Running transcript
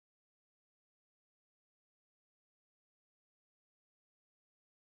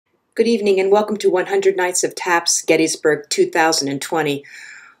Good evening and welcome to 100 Nights of Taps, Gettysburg 2020.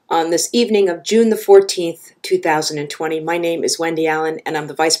 On this evening of June the 14th, 2020, my name is Wendy Allen and I'm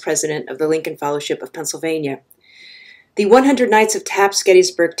the Vice President of the Lincoln Fellowship of Pennsylvania. The 100 Nights of Taps,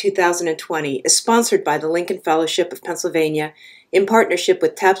 Gettysburg 2020 is sponsored by the Lincoln Fellowship of Pennsylvania in partnership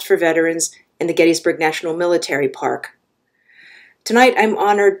with Taps for Veterans and the Gettysburg National Military Park. Tonight I'm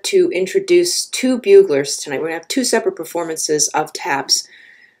honored to introduce two buglers. Tonight we're going to have two separate performances of taps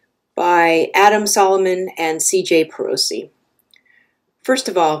by Adam Solomon and C.J. Perosi. First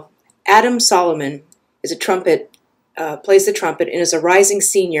of all, Adam Solomon is a trumpet, plays the trumpet, and is a rising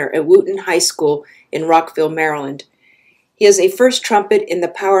senior at Wootton High School in Rockville, Maryland. He is a first trumpet in the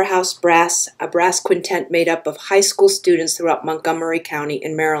Powerhouse Brass, a brass quintet made up of high school students throughout Montgomery County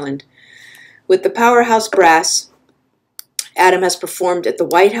in Maryland. With the Powerhouse Brass, Adam has performed at the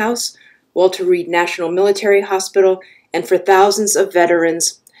White House, Walter Reed National Military Hospital, and for thousands of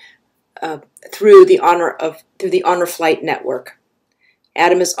veterans through the Honor Flight Network.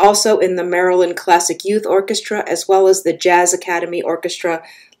 Adam is also in the Maryland Classic Youth Orchestra as well as the Jazz Academy Orchestra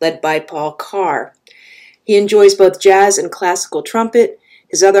led by Paul Carr. He enjoys both jazz and classical trumpet.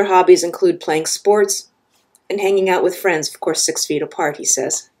 His other hobbies include playing sports and hanging out with friends, of course 6 feet apart, he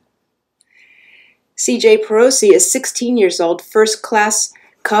says. C.J. Perosi is 16 years old, first-class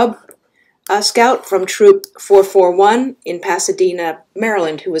Cub Scout from Troop 441 in Pasadena,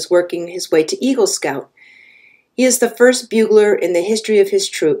 Maryland, who is working his way to Eagle Scout. He is the first bugler in the history of his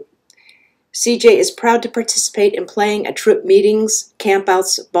troop. CJ is proud to participate in playing at troop meetings,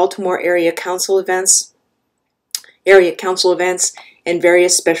 campouts, Baltimore area council events, and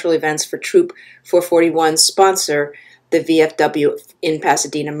various special events for Troop 441's sponsor, the VFW in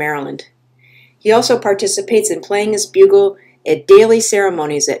Pasadena, Maryland. He also participates in playing his bugle at daily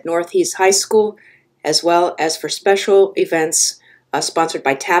ceremonies at Northeast High School, as well as for special events sponsored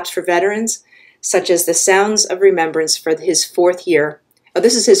by Taps for Veterans, such as the Sounds of Remembrance for his 4th year. Oh,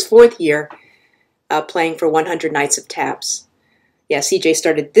 this is his 4th year playing for 100 Nights of Taps. Yeah, CJ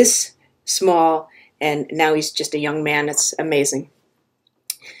started this small, and now he's just a young man. It's amazing.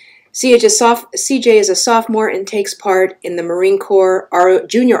 CJ is a sophomore and takes part in the Marine Corps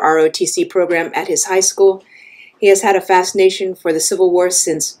Junior ROTC program at his high school. He has had a fascination for the Civil War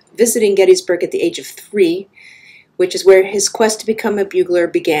since visiting Gettysburg at the age of 3, which is where his quest to become a bugler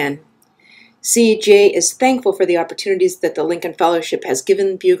began. CJ is thankful for the opportunities that the Lincoln Fellowship has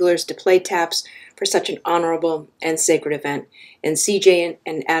given buglers to play taps for such an honorable and sacred event. And CJ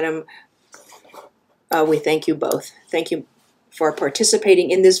and Adam, we thank you both. Thank you for participating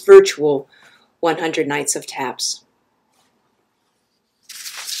in this virtual 100 Nights of Taps.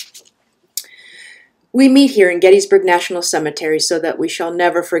 We meet here in Gettysburg National Cemetery so that we shall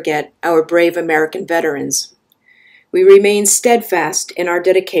never forget our brave American veterans. We remain steadfast in our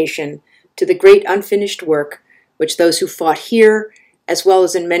dedication to the great unfinished work which those who fought here, as well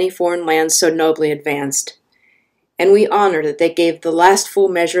as in many foreign lands, so nobly advanced. And we honor that they gave the last full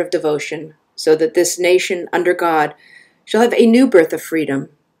measure of devotion, so that this nation, under God, shall have a new birth of freedom,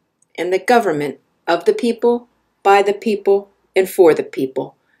 and the government of the people, by the people, and for the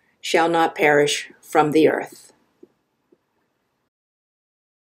people, shall not perish from the earth.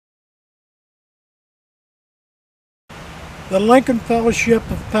 The Lincoln Fellowship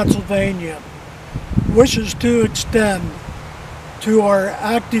of Pennsylvania wishes to extend to our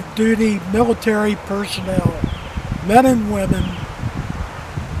active duty military personnel, men and women,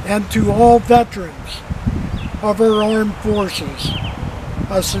 and to all veterans of our armed forces,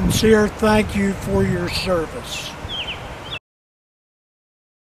 a sincere thank you for your service.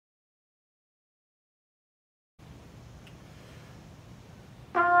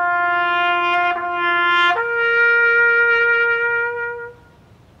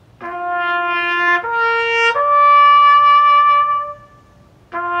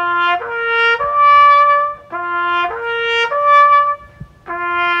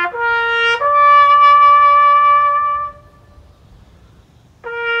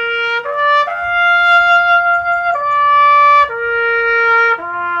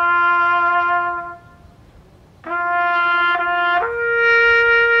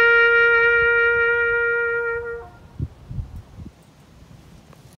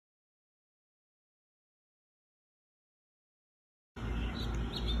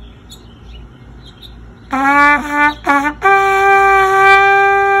 Ah, ah, ah.